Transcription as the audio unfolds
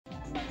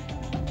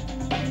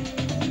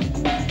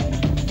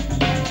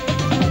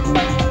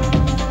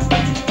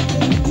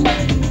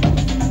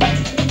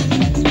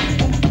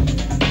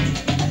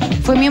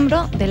Fue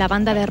miembro de la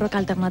banda de rock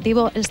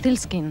alternativo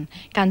Steelskin.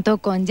 Cantó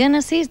con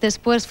Genesis,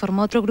 después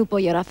formó otro grupo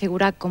y ahora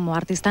figura como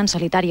artista en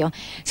solitario.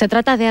 Se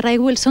trata de Ray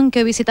Wilson,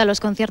 que visita los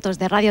conciertos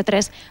de Radio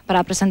 3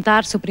 para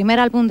presentar su primer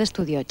álbum de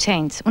estudio,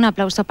 Change. Un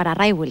aplauso para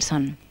Ray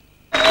Wilson.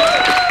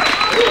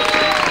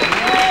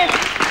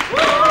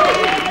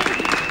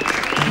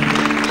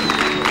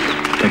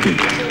 Thank you.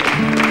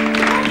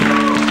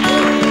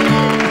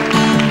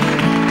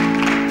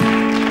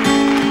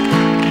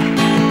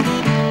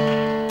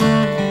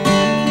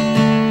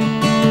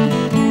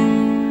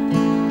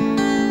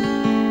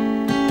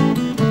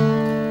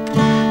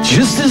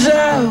 Just as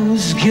I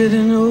was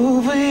getting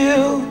over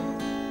you,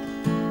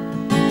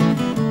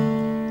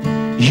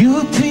 you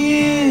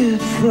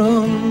appeared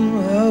from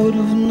out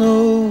of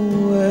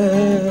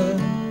nowhere,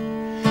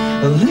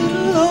 a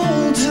little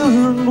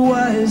older and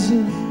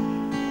wiser,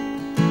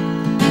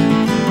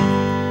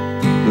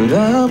 but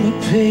I'm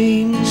at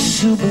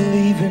pains to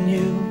believe in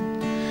you.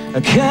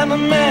 I can't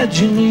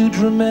imagine you'd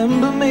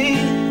remember me.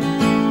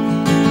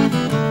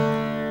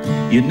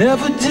 You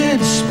never did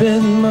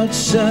spend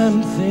much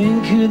time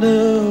thinking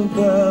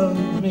about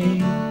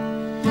me,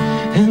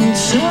 and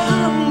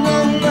time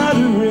will not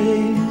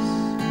erase,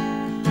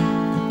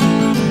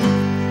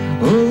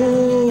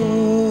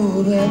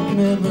 oh, that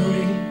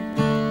memory.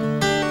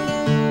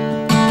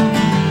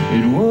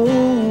 It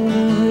won't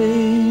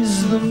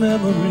erase the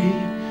memory.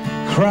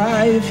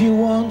 Cry if you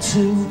want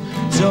to,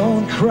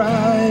 don't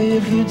cry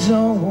if you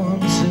don't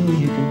want to.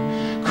 You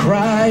can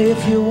cry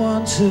if you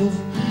want to,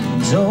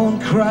 don't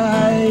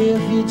cry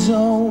if you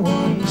don't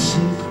want to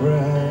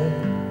cry.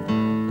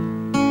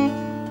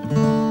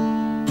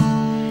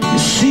 You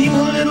seem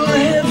a little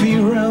heavy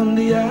around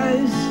the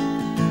eyes,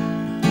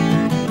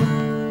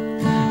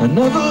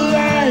 another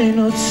line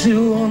or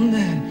two on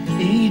that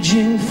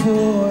aging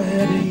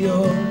forehead of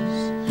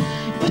yours,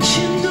 but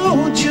you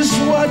know just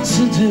what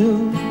to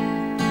do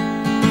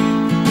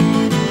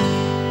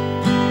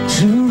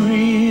to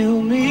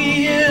reel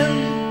me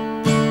in.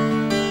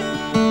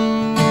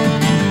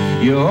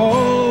 You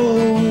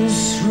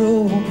always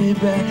throw me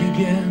back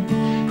again.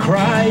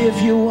 Cry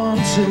if you want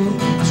to,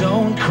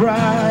 don't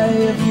cry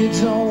if you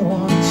don't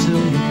want to.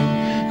 You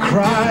can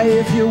cry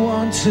if you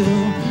want to,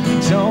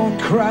 don't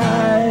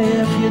cry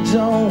if you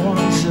don't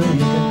want to. You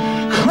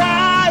can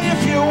cry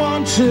if you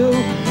want to,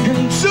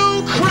 and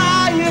don't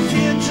cry if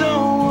you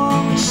don't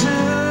want to.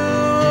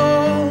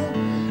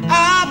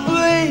 I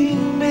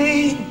blame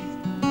me.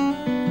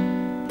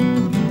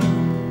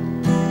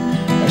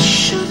 I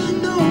should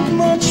have known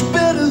much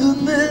better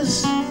than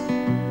this,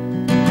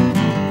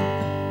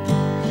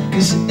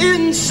 'cause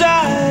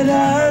inside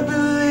I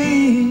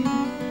believe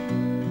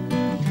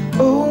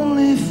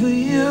only for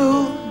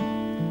you.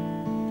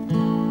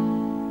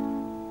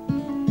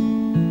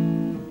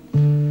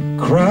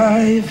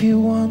 Cry if you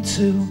want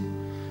to,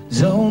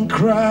 don't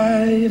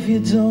cry if you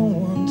don't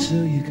want to.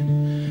 You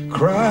can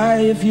cry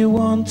if you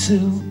want to,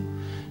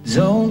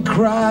 don't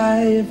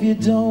cry if you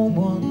don't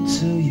want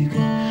to. You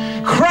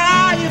can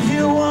cry if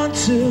you want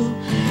to,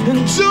 and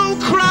don't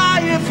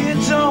cry if you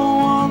don't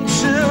want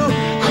to.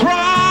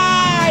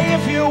 Cry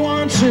if you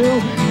want to,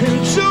 and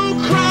don't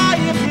cry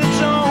if you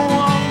don't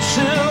want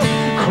to.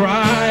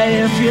 Cry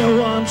if you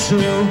want to,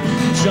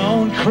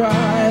 don't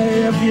cry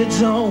if you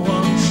don't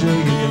want to.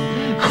 You can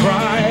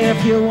cry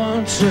if you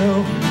want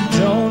to,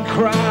 don't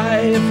cry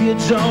if you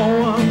don't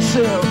want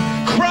to.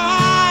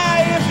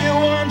 Cry if you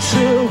want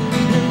to,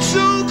 and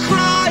don't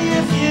cry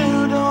if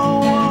you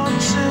don't want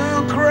to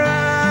cry.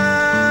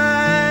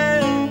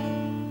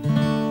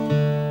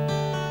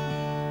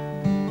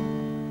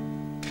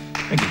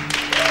 Thank you.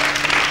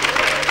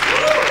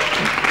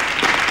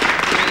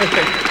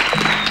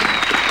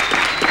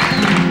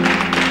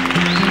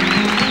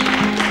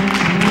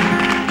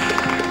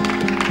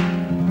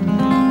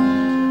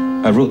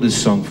 I wrote this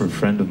song for a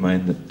friend of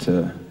mine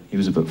that he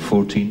was about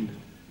 14,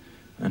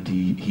 and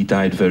he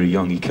died very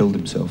young. He killed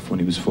himself when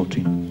he was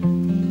 14.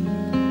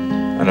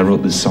 And I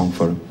wrote this song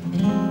for him.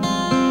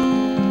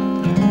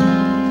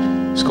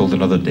 It's called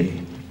Another Day.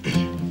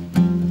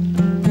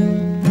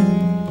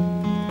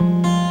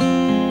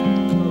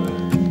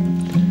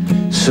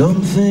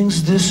 Some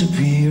things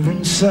disappear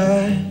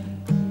inside.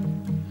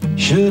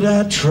 Should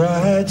I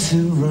try to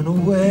run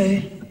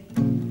away?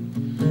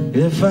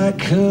 If I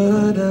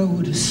could, I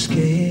would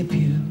escape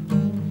you.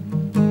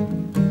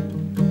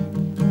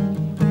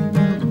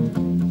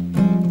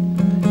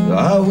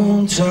 I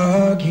won't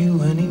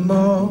argue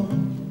anymore.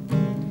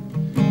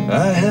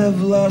 I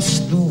have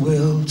lost the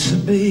will to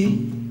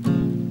be.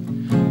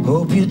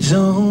 Hope you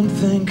don't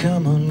think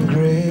I'm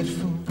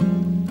ungrateful.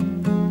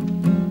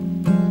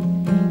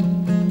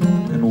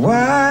 And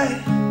why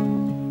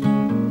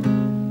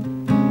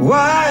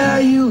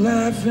are you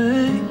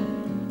laughing?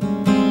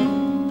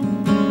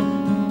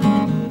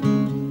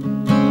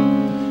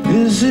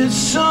 Is it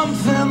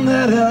something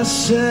that I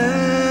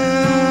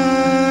said?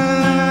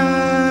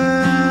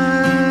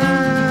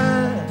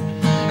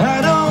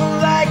 I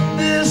don't like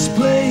this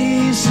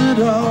place at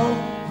all.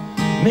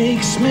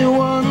 Makes me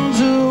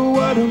wonder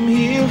what I'm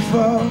here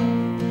for.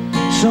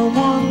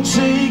 Someone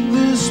take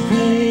this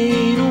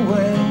pain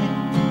away.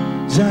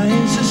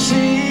 Dying to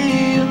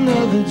see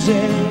another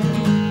day.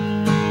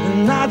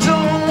 And I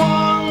don't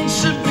want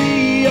to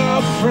be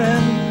your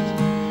friend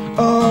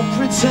or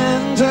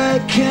pretend I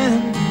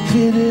can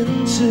fit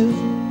into.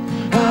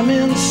 I'm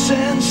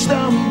incensed,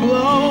 I'm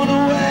blown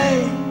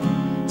away.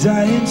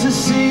 Dying to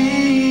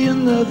see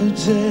another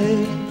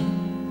day.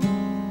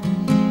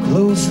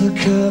 Close the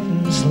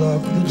curtains,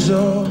 lock the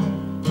door.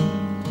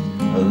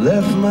 I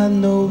left my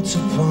notes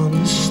upon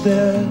the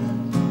stair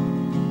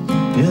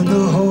in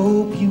the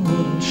hope you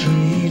wouldn't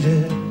read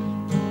it.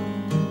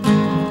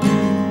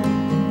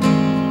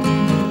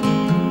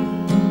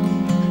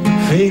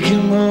 Fake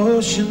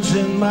emotions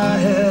in my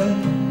head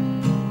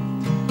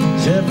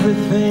is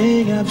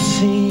everything I've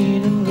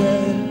seen and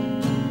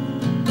read.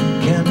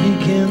 Can't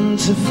begin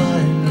to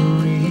find a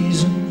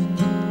reason,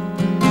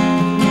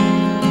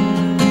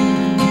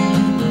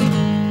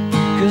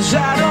 'cause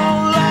I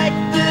don't like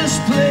this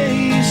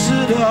place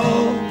at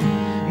all.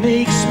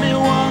 Makes me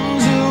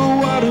wonder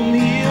what I'm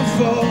here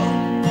for.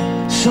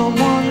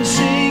 Someone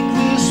take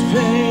this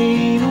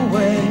pain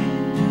away.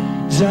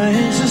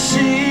 Dying to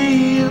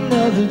see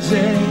another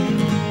day.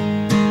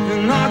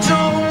 And I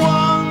don't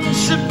want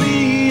to be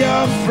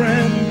your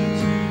friend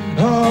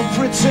or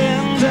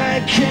pretend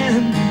I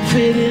can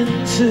fit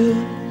into.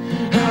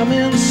 I'm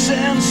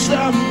incensed,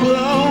 I'm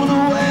blown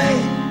away.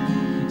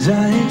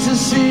 Dying to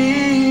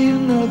see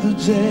another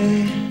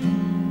day.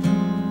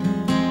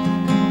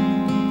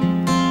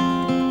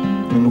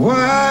 And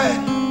why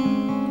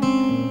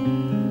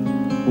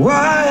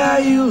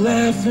are you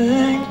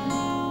laughing?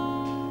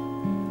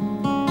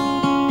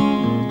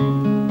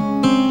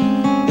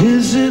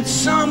 Is it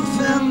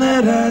something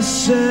that I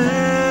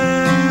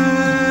said?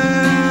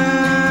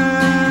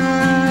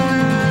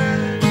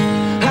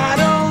 I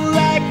don't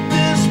like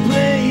this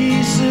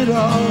place at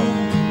all.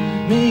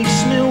 Makes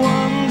me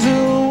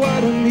wonder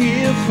what I'm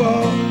here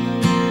for.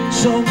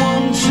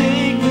 Someone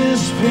take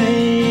this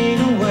pain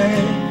away.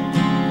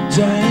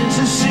 Dying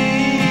to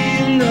see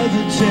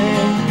another day.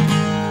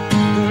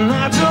 And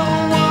I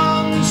don't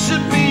want to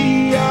be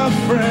your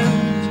friend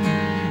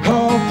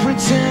or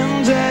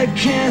pretend I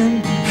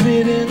can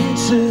fit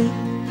into.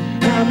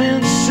 I'm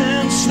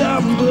incensed,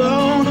 I'm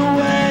blown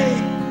away.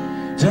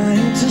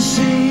 Dying to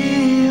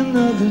see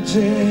another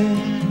day.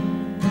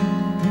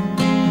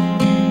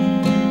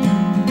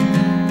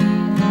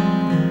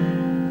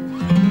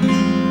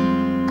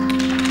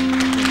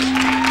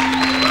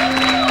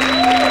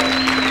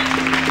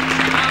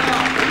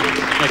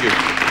 Thank you.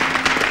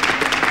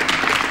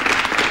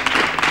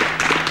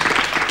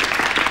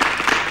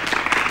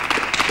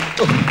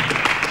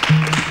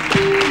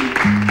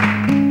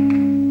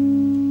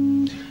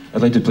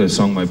 I'd like to play a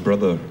song my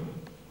brother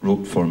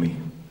wrote for me,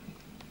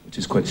 which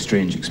is quite a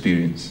strange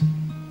experience.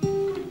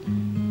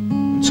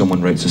 When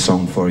someone writes a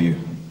song for you.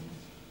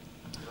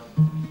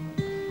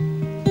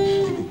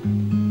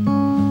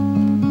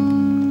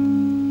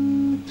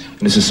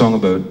 And it's a song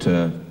about,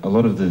 a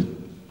lot of the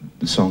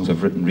songs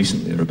I've written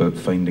recently are about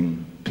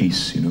finding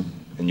peace, you know,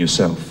 in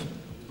yourself.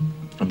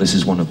 And this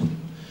is one of them,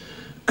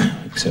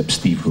 except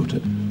Steve wrote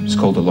it. It's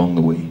called Along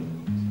the Way.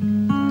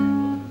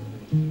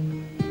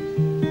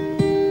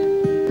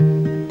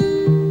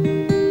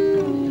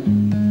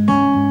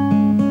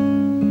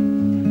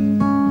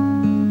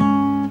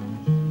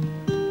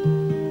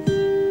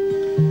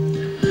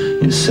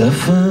 Yes, I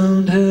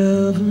found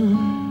heaven,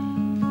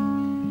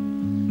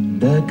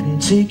 and I can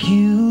take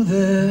you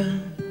there.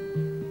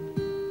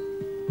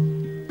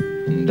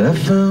 And I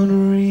found a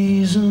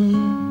reason,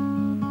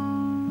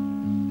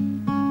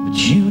 but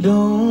you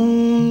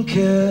don't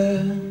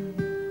care.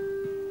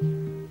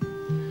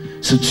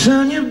 So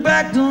turn your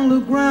back, don't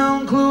look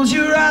round, close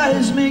your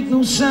eyes, make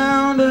no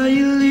sound. Are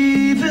you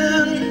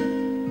leaving?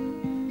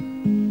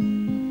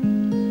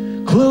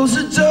 Close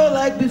the door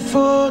like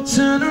before,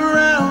 turn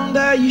around.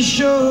 Are you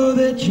sure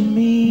that you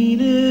mean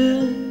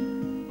it?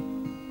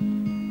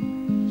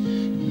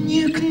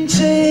 You can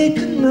take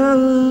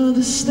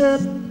another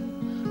step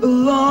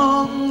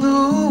along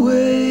the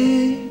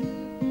way,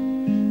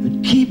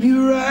 but keep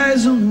your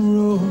eyes on the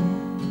road.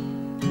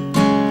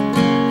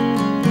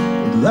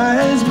 What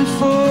lies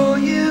before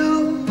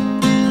you,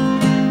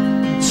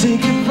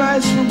 take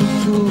advice from the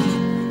fool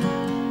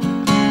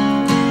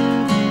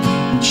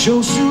who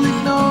chose to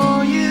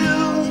ignore you.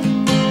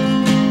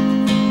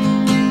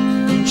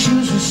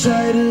 Choose the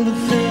side of the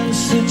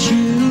fence that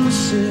you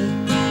sit,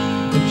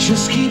 and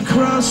just keep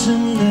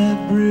crossing that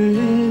bridge.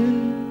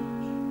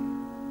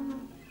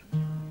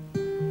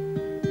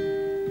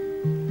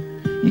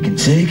 You can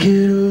take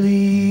it or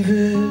leave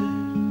it.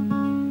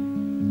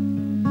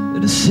 The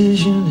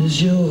decision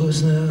is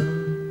yours now.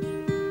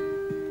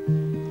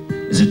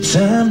 Is it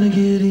time to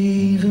get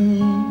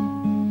even,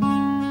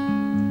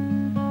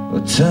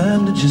 or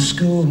time to just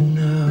go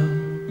now?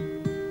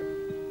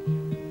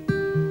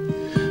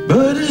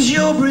 But as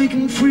you're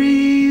breaking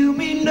free, you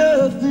mean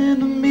nothing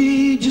to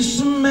me, just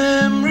a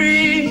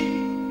memory.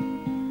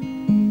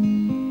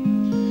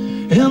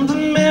 And the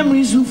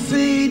memories will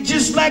fade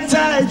just like like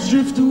tides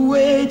drift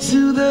away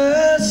to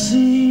the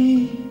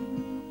sea.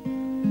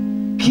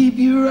 Keep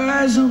your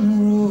eyes on the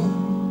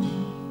road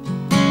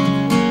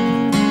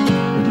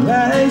that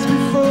lies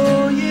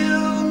before you.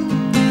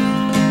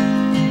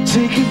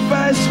 Take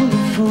advice from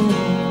a fool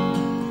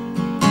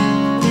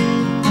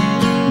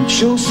who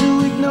chose to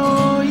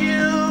ignore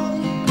you,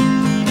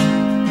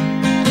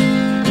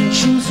 and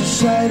choose the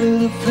side of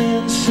the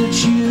fence that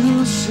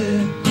you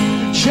said.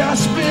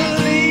 Just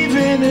believe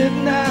in it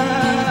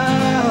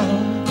now,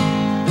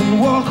 and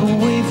walk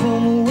away from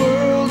a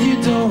world you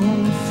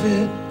don't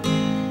fit.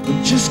 But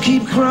just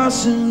keep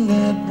crossing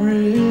that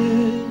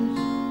bridge.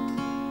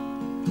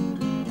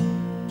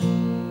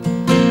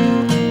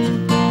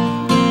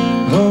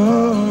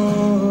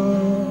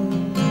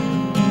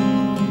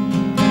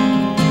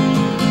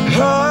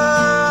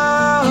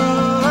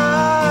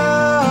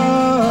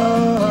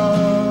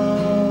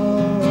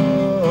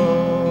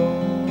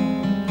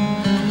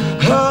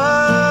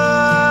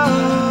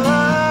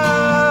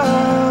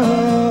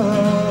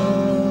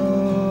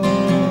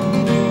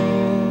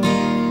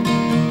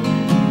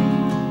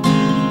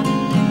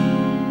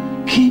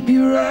 Keep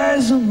your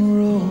eyes on the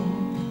road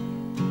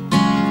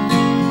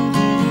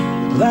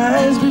that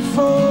lies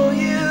before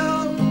you.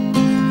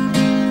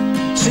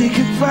 Take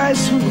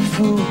advice from a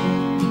fool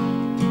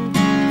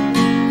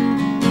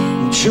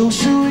who chose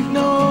to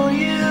ignore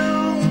you,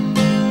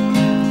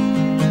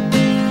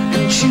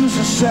 and choose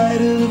the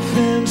side of the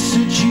fence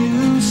that you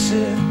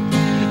said.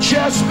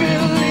 Just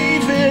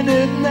believe in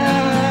it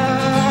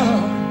now,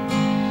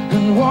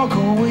 and walk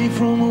away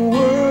from a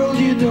world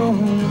you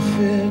don't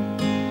fit.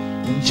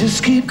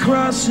 Just keep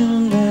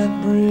crossing that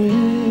bridge.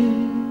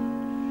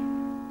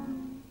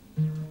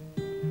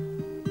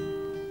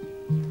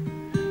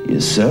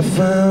 Yes, I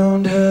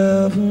found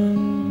heaven.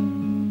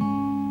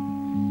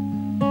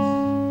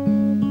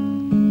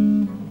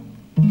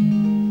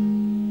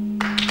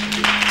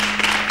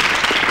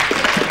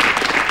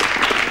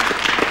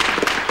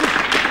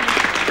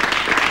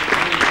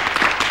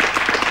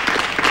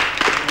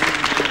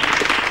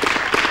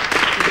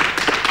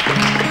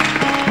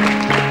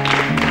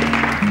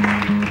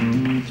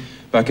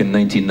 Back in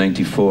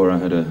 1994, I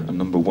had a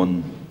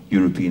 #1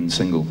 European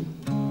single,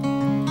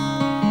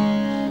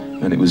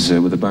 and it was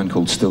with a band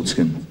called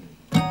Stiltskin,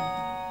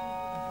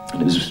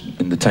 and it was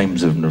in the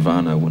times of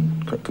Nirvana when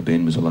Kurt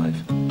Cobain was alive.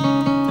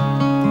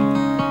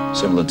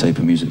 Similar type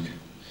of music,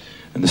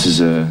 and this is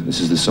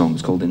the song.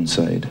 It's called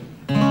Inside,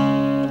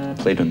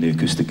 played on the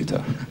acoustic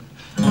guitar.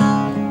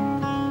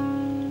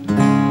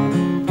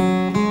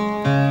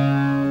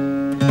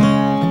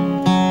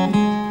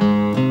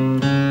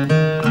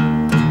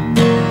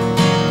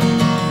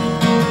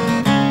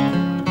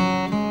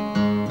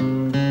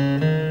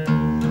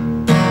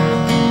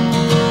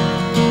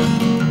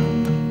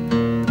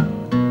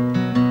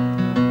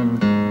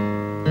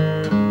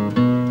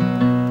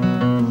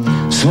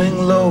 Swing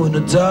low in a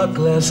dark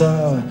glass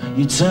hour,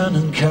 you turn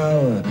and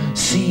cower,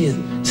 see it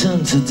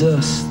turn to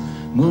dust.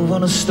 Move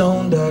on a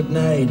stone dark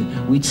night,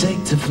 we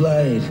take to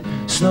flight.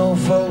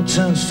 Snowfall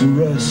turns to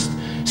rust,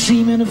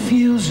 seeming a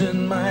fuse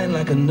in mind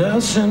like a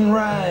nursery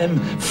rhyme.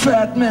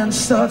 Fat man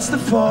starts to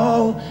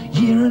fall,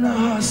 you're in a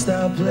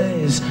hostile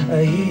place.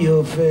 I hear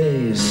your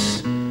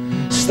face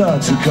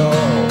start to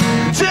call.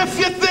 And if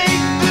you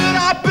think that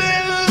I've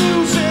been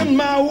losing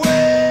my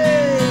way,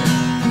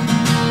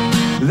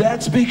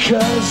 that's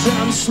because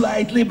I'm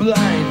slightly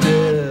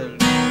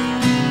blinded.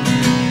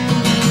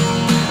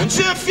 And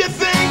if you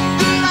think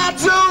that I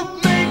don't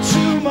make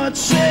too much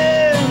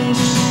sense,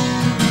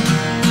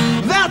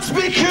 that's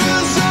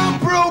because I'm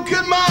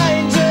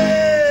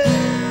broken-minded.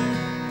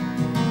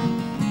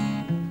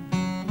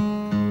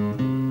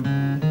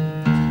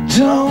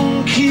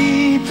 Don't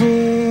keep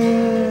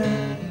it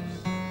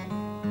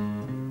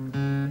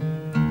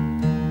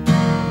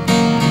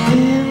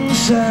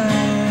inside.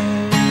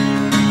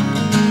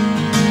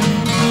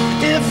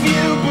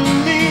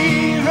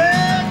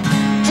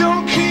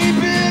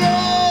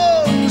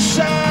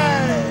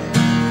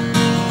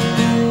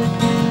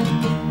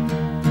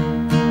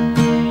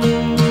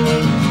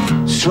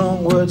 Strong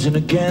words in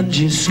a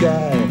Ganges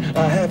sky,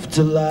 I have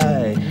to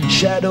lie.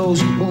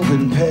 Shadows move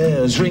in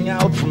pairs, ring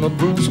out from a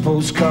bruised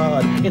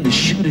postcard in the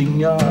shooting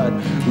yard.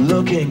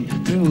 Looking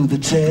through the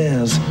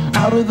tears,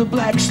 out of the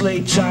black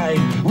slate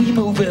time, we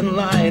move in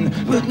line,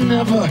 but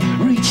never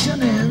reach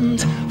an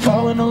end.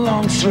 Falling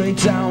along straight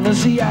down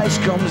as the ice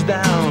comes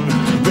down,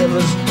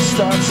 rivers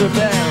start to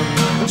bend.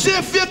 As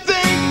if you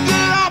think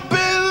that I've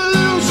been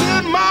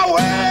losing my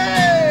way,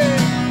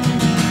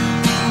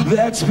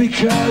 that's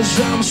because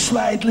I'm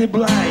slightly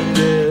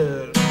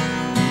blinded.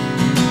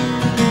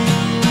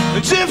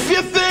 And if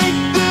you think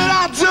that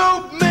I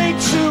don't make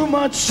too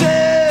much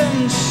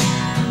sense,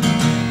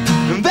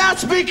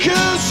 that's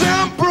because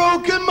I'm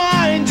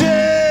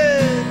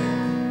broken-minded.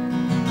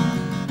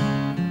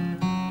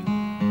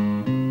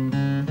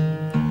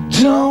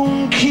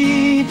 Don't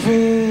keep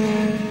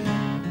it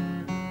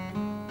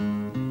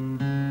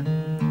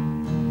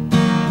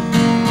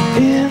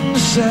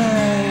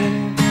inside.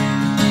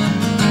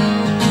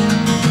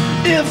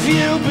 If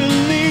you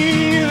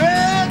believe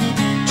it,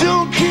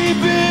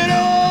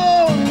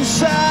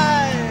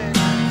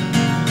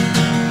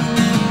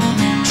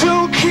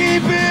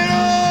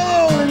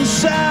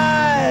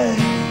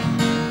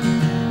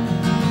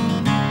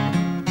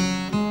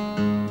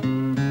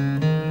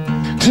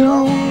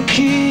 Don't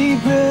keep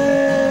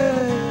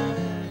it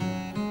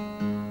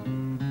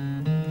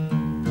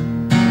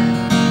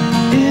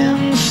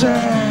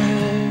inside.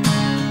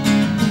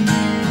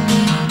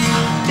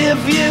 If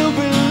you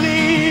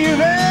believe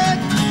it,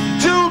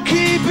 don't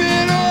keep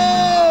it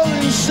all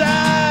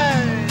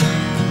inside.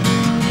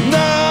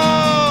 No.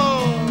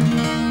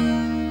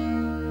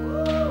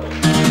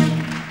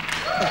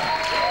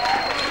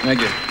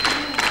 Thank you.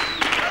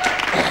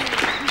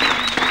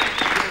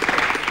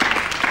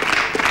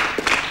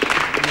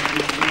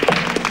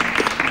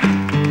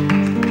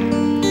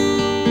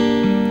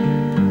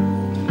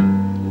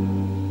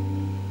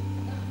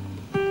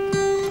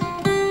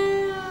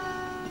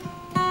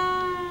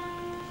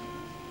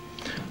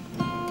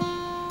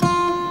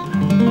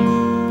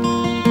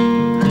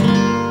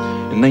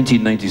 In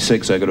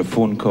 1996, I got a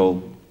phone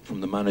call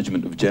from the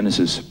management of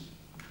Genesis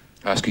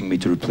asking me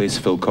to replace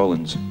Phil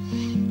Collins,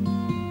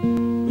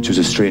 which was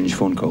a strange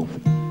phone call.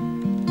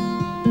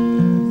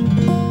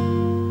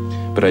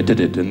 But I did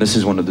it, and this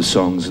is one of the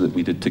songs that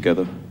we did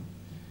together.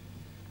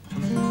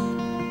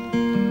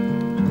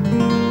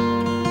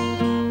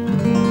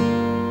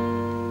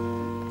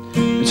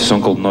 It's a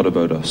song called Not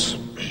About Us.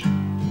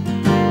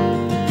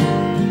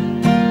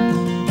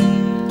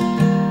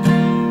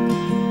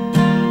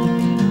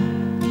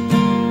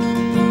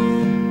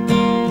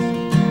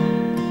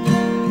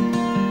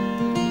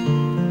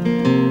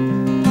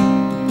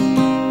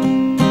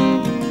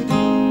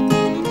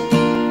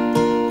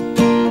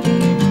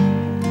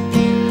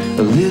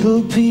 A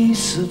little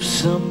piece of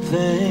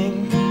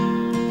something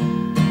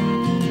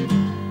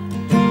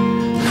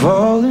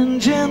falling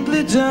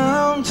gently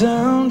down,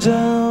 down,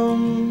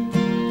 down.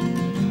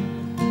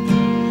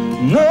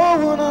 No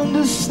one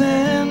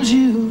understands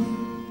you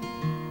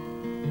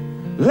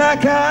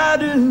like I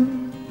do.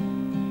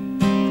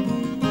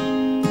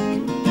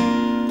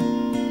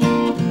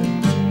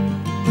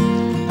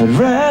 I'd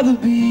rather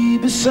be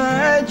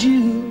beside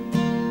you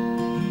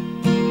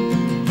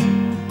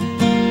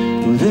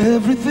with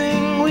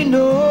everything we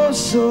know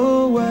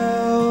so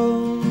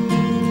well.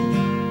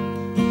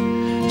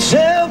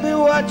 Tell me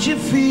what you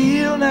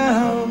feel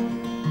now.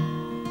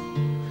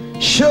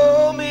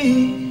 Show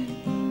me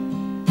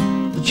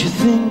what you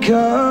think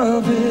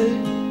of it.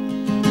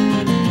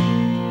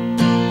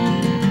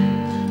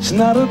 It's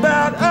not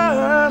about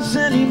us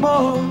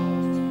anymore.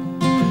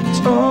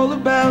 It's all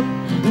about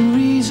the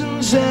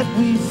reasons that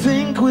we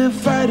think we're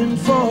fighting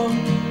for.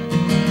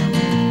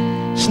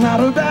 It's not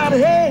about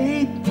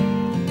hate.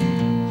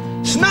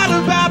 It's not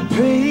about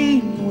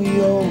pain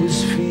we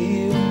always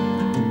feel.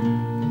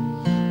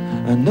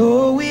 I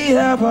know we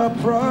have our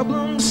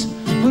problems,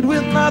 but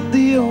we're not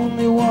the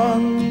only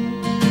one.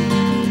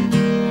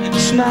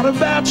 It's not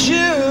about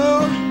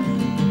you.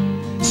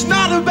 It's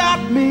not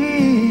about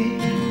me.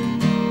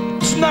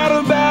 It's not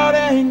about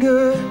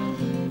anger.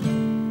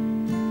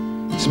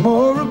 It's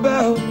more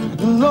about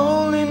the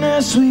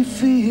loneliness we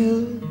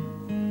feel.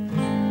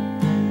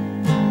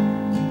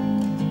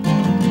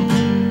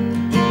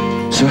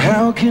 So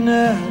how can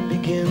I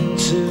begin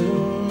to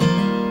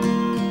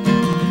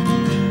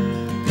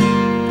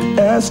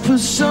ask for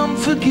some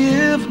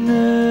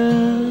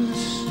forgiveness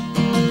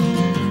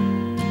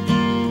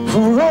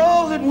for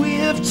all that we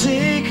have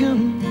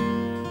taken?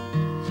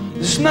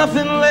 There's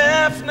nothing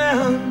left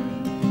now.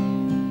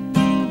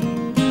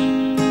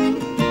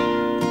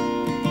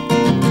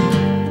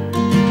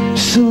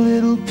 Just a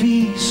little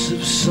piece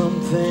of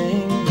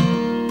something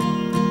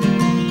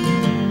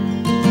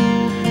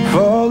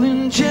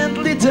falling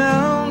gently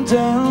down,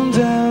 down,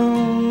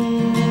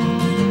 down.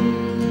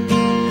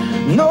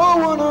 No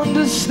one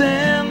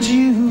understands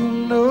you,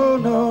 no,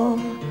 no,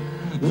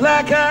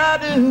 like I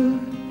do.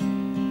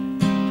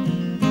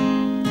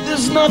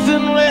 There's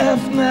nothing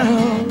left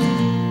now.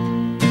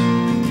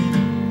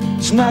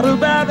 It's not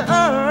about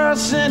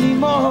us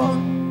anymore.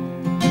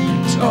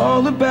 It's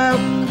all about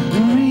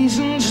the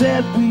reasons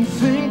that we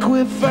think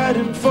we're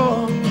fighting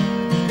for.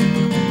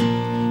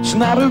 It's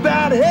not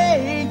about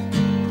hate.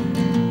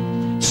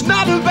 It's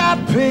not about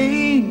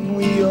pain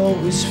we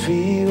always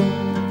feel.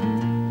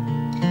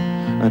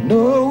 I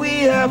know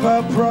we have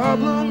our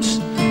problems,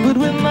 but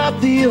we're not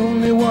the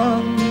only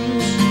ones.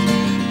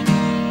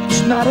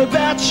 It's not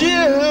about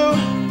you.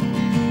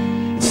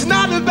 It's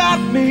not about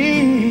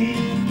me.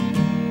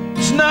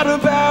 It's not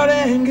about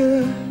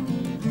anger.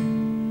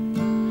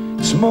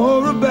 It's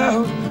more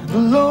about the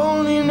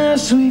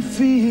loneliness we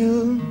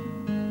feel.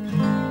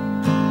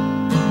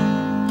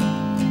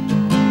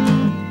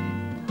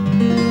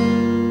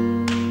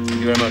 Thank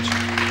you very much.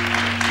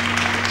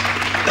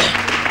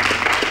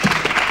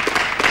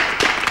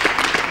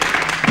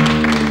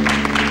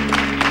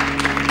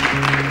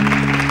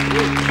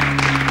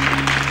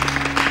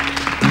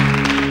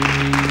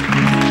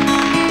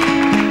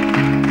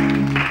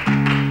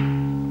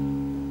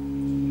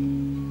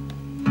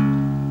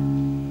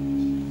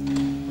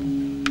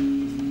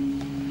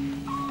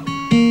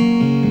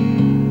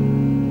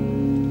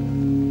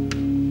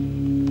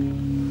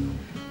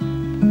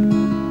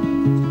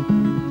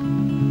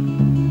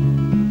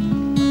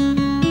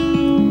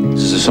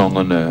 song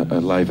on a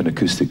live and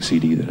acoustic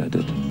CD that I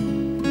did.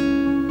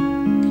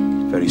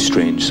 Very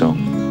strange song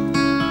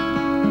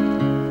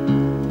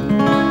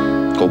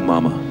called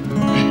Mama.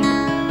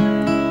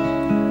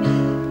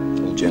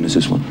 Old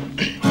Genesis one.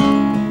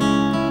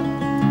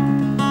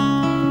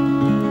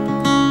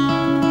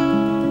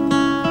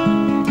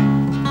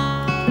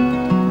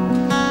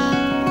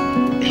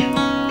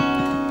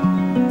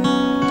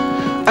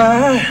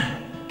 I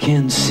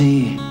can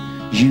see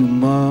you,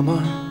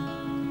 Mama,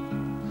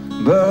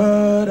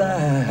 but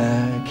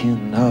I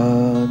can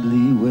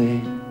hardly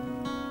wait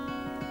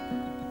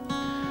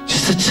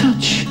just to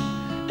touch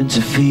and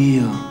to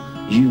feel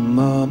you,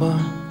 Mama.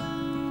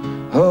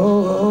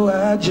 Oh,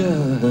 I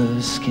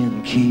just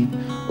can't keep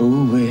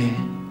away.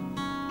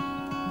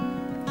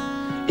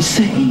 It's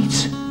the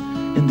heat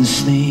and the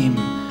steam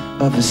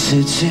of a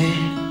city.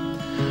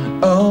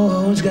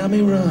 Oh, it's got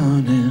me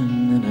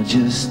running and I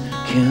just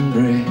can't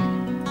break.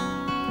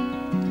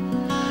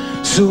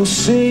 So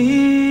say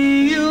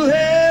you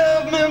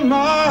help me,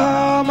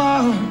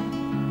 Mama,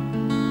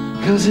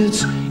 'cause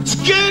it's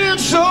getting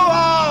so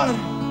hard.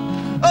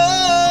 Oh,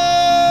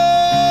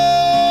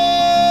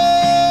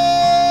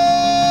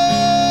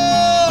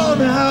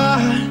 now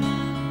I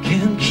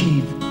can't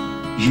keep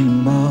you,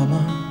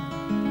 Mama,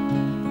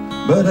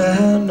 but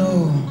I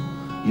know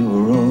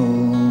you're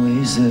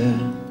always there.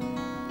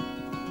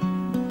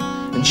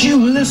 And you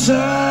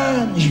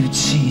listen, you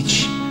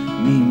teach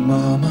me,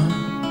 Mama,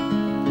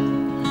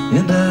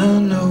 and I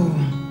know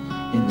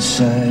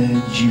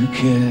inside you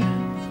care.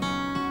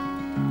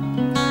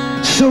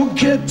 So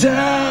get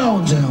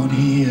down, down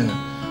here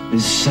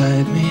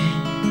beside me.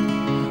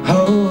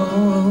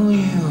 Oh,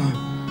 you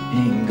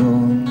ain't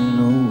going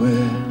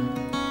nowhere.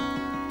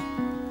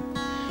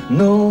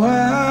 No,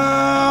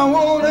 I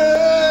won't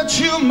hurt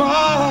you,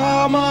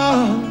 Mama,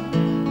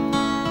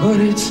 but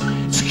it's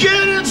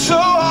getting so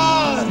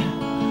hard.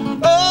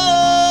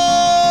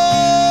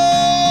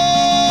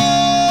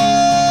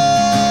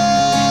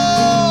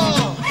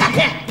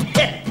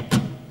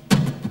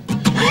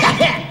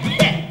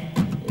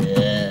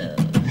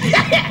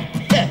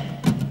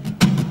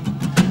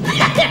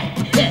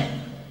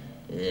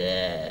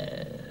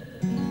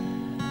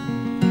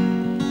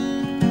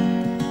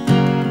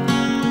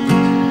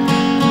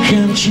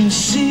 Can't you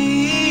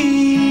see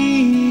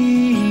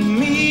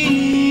me,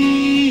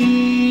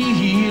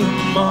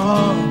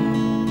 Mama,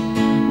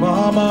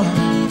 Mama,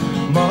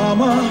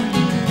 Mama,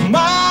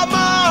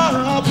 Mama,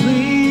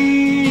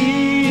 please?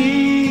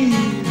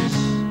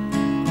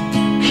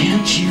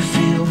 Can't you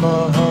feel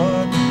my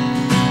heart?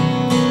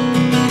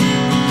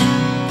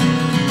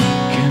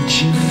 Can't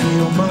you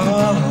feel my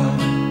heart?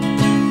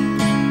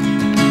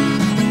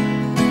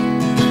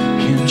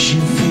 Can't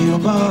you feel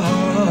my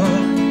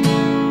heart?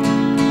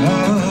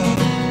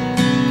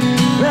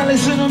 Now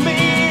listen to me,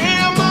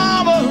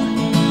 Mama,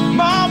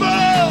 Mama,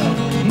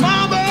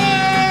 Mama,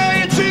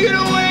 you take it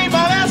away,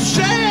 my last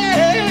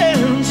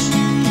chance.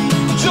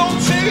 Don't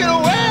take it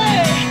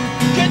away.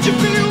 Can't you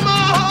feel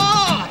my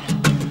heart?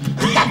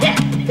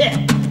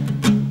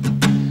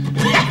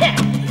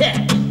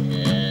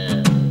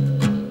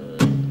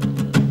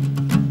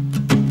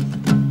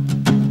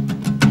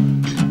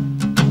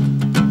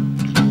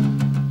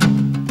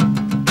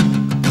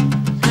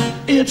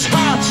 It's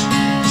hot,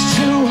 it's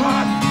too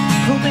hot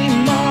for me,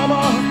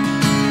 Mama,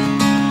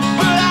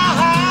 but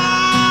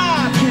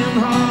I can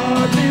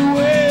hardly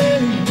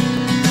wait.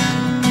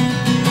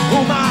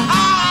 Oh, my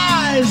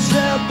eyes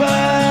are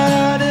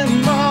burning,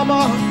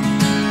 Mama,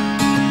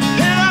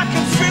 and I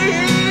can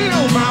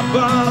feel my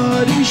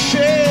body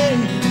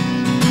shake.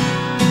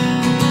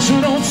 So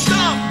don't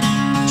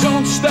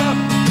stop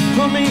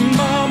for me,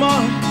 Mama.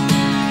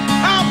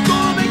 I'm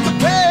gonna make the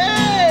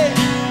pain,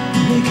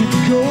 make it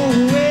go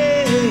away.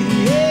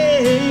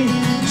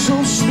 So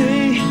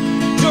stay,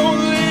 don't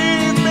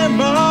leave me,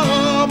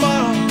 Mama,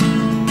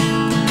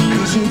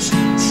 'cause it's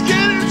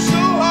getting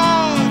so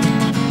hard.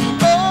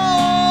 Oh,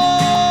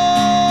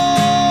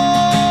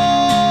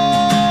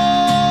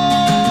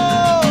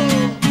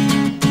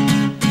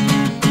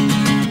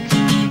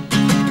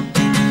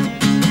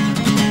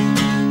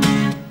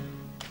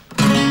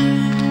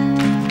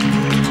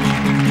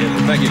 Yeah,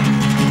 thank you.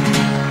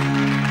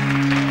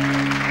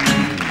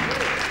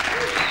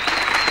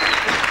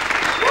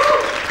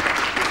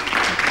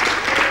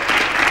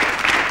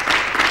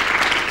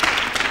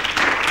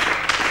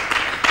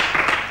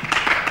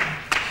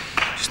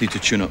 Need to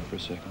tune up for a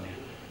second.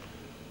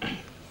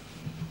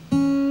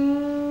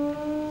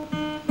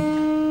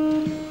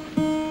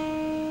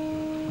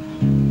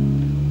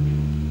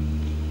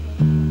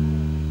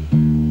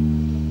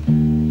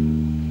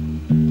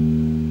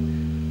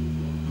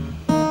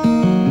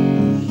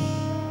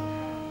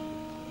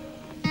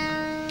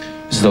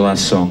 This is the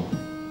last song,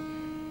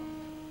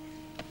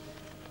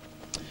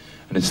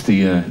 and it's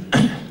the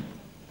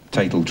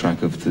title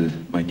track of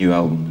my new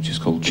album, which is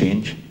called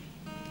Change.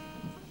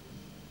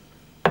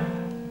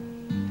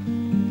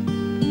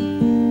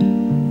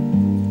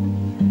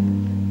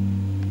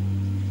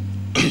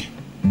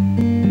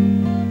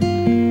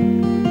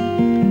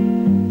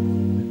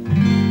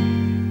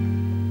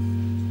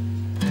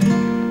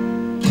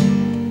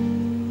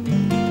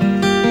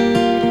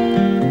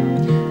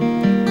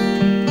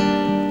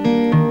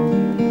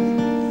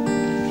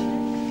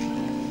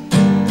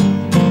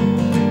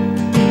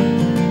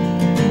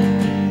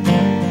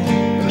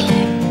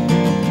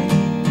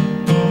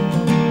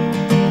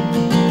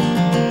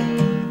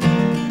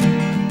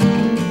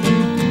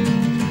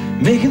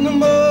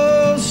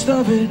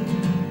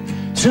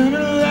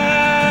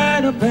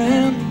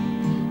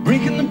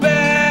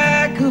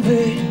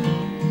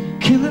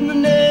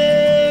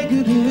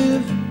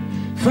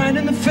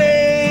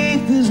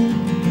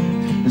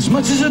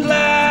 much is it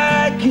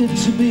like it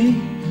to be?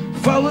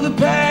 Follow the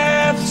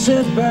path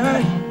set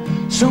by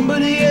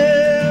somebody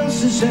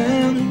else's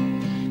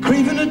hand,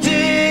 craving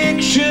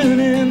addiction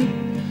and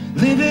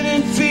living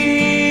in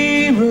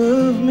fear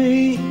of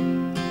me.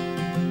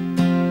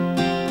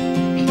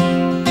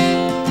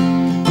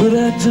 But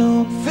I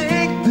don't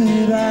think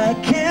that I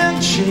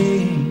can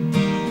change.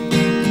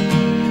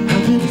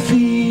 I've been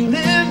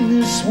feeling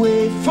this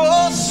way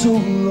for so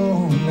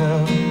long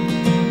now,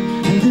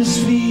 and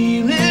this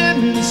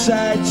feeling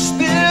inside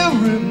still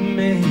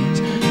remains.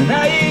 And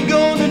I ain't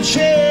gonna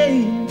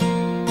change,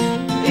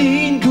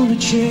 ain't gonna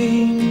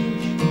change.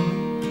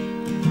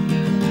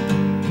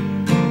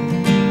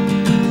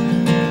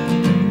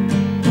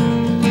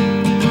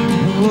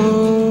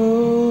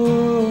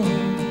 Whoa.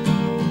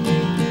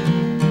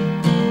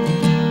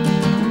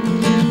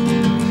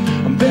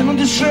 I'm bent on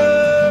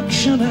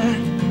destruction,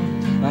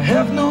 I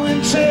have no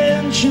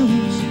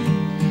intentions.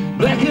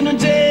 Black in the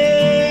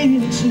day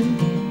into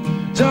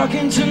dark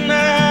into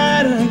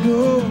night I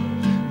go,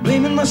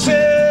 blaming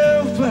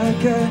myself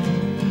like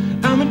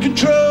I'm in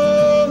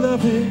control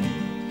of it,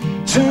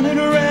 turning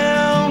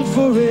around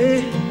for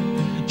it,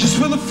 just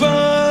for the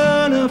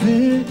fun of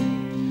it.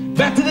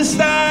 Back to the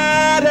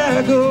start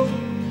I go,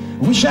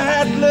 wish I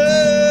had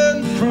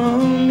learned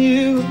from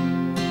you.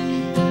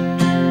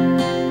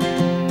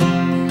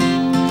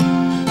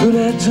 But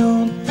I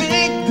don't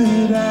think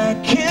that I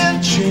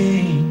can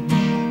change.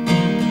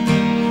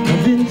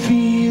 I've been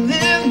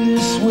feeling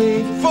this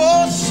way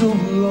for so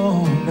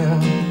long now,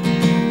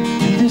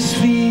 and this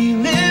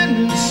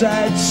feeling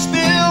inside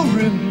still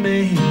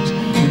remains.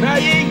 And I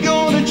ain't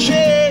gonna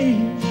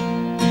change,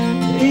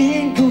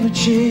 ain't gonna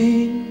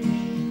change.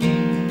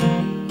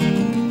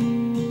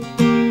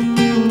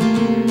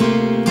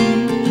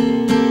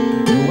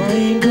 No, I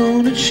ain't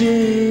gonna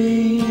change.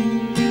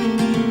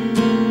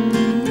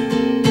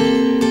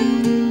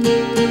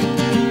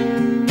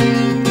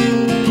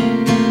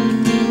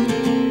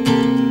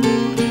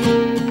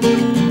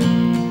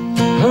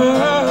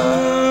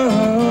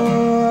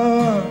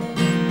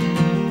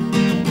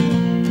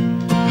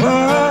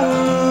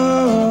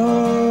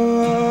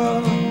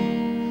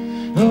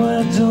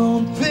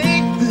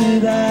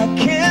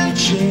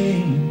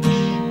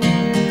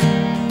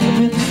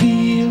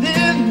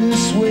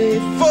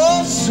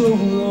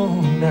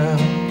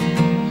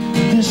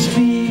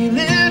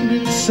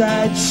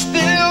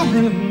 Still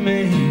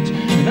remains,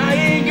 and I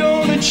ain't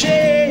gonna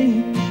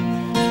change,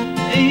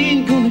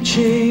 ain't gonna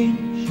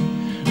change.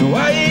 No,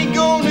 I ain't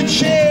gonna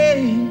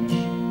change,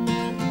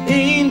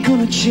 ain't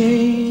gonna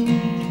change.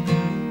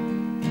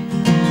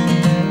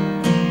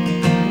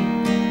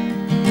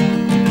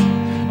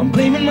 I'm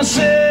blaming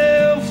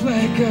myself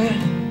like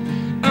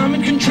I'm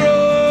in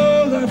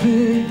control of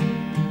it.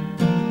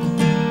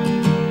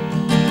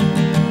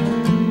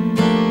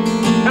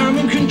 I'm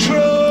in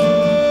control.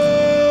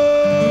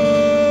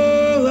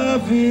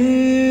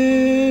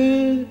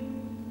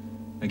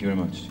 Thank you very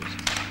much.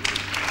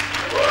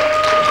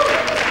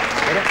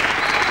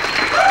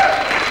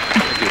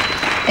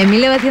 En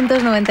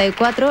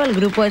 1994 el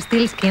grupo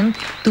Steelskin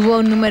tuvo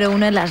un número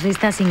 1 en las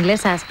listas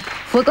inglesas.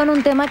 Fue con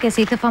un tema que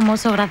se hizo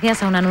famoso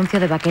gracias a un anuncio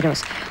de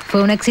vaqueros.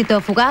 Fue un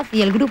éxito fugaz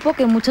y el grupo,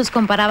 que muchos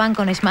comparaban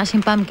con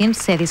Smashing Pumpkins,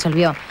 se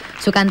disolvió.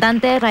 Su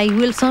cantante, Ray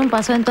Wilson,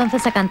 pasó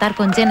entonces a cantar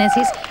con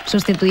Genesis,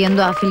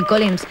 sustituyendo a Phil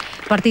Collins.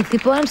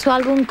 Participó en su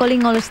álbum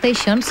Calling All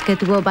Stations, que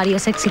tuvo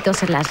varios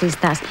éxitos en las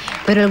listas.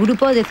 Pero el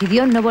grupo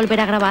decidió no volver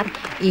a grabar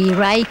y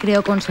Ray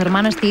creó con su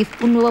hermano Steve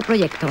un nuevo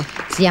proyecto.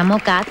 Se llamó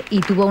Cat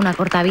y tuvo una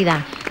corta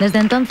vida. Desde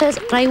entonces,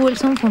 Ray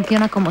Wilson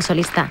funciona como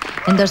solista.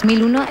 En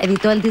 2001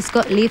 editó el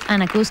disco Live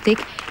and Acoustic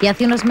y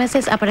hace unos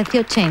meses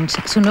apareció Change,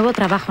 su nuevo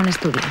trabajo en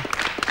estudio.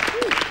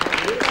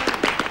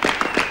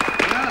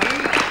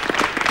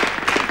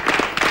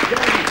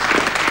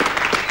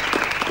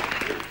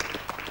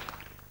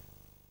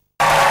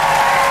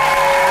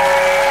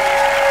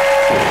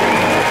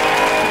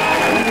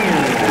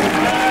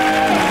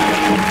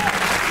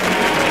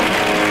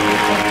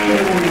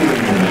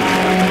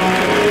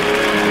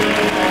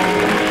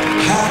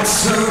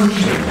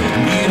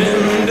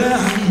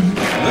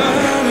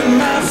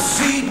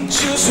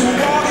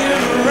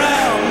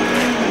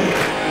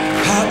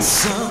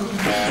 Sun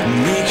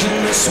making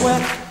me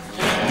sweat.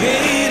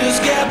 Gators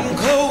getting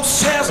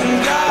close,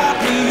 hasn't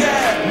got me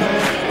yet. No,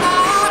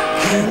 I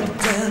can't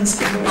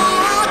dance,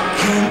 I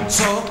can't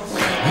talk.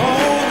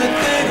 Only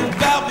thing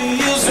about me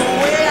is the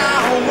way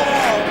I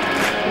walk.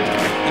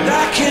 And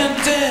I can't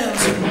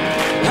dance,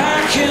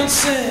 I can't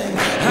sing.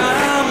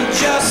 I'm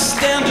just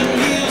standing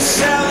here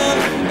selling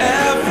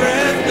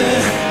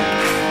everything.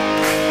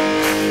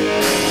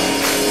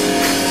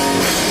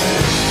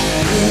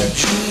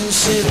 Dream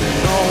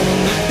sitting on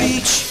the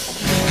beach,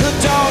 her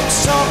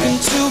dog's talking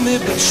to me,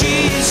 but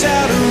she's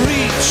out of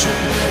reach.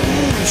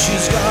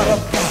 She's got a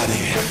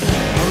body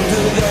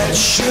under that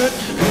shirt,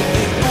 but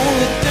the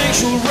only thing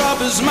she'll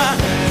rub is my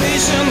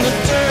face in the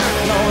dirt.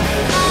 Lord,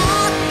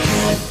 I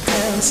can't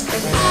dance,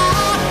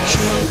 I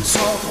can't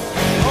talk.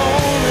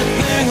 Only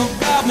thing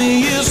about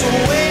me is the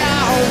way I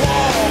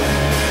walk,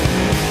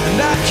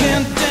 and I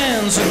can't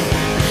dance.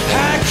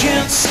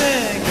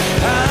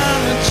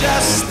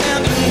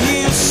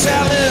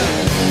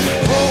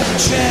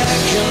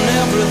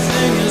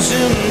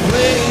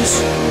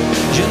 face.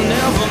 You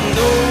never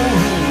know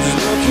who's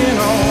looking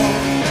on.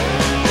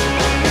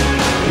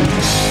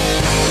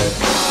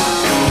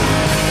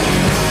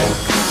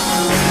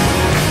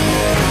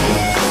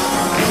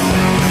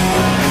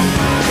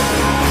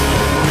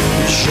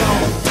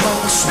 Young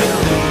punks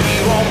spilling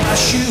beer on my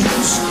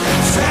shoes.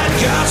 Fat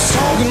guys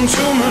talking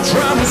to me,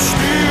 trying to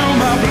steal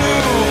my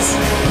blues.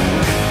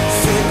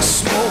 Fake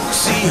smoke,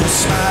 see her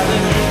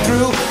smiling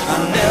through. I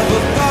never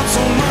thought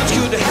so much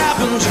could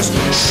happen, just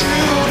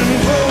shoot and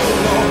pull.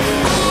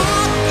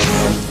 I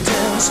can't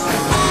dance,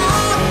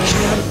 I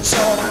can't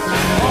talk.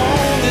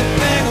 Only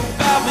thing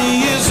about me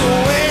is the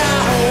way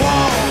I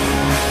walk.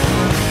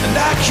 And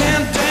I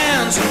can't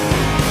dance,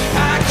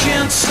 I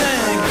can't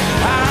sing.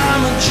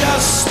 I'm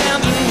just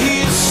standing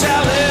here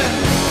selling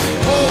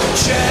old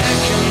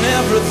Jack, and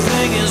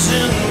everything is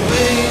in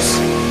waste.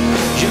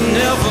 You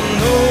never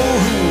know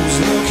who's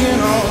looking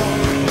on.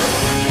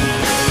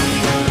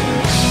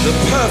 The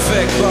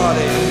perfect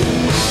body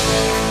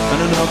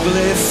and an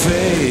ugly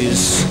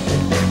face.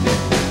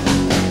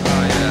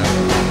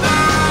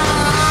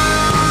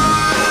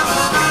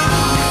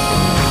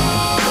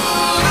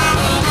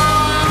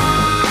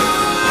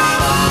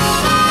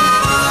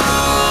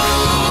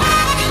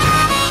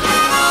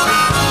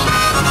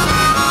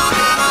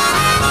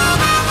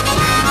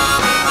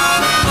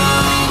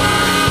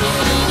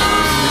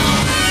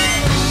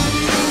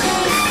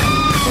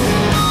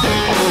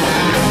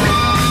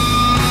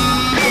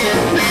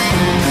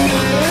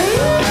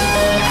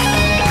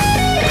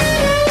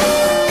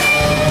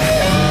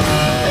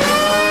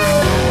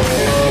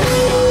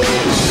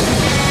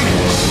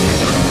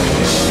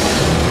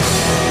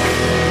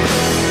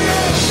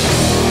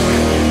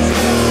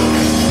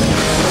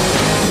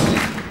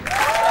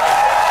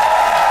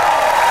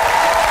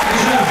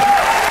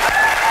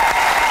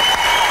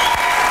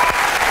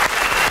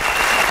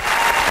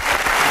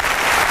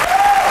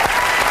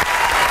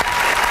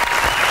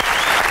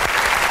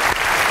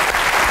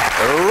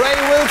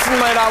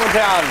 Meine Damen und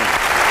Herren,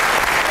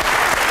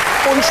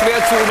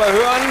 unschwer zu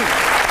überhören,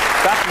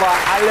 das war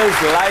alles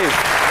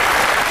live.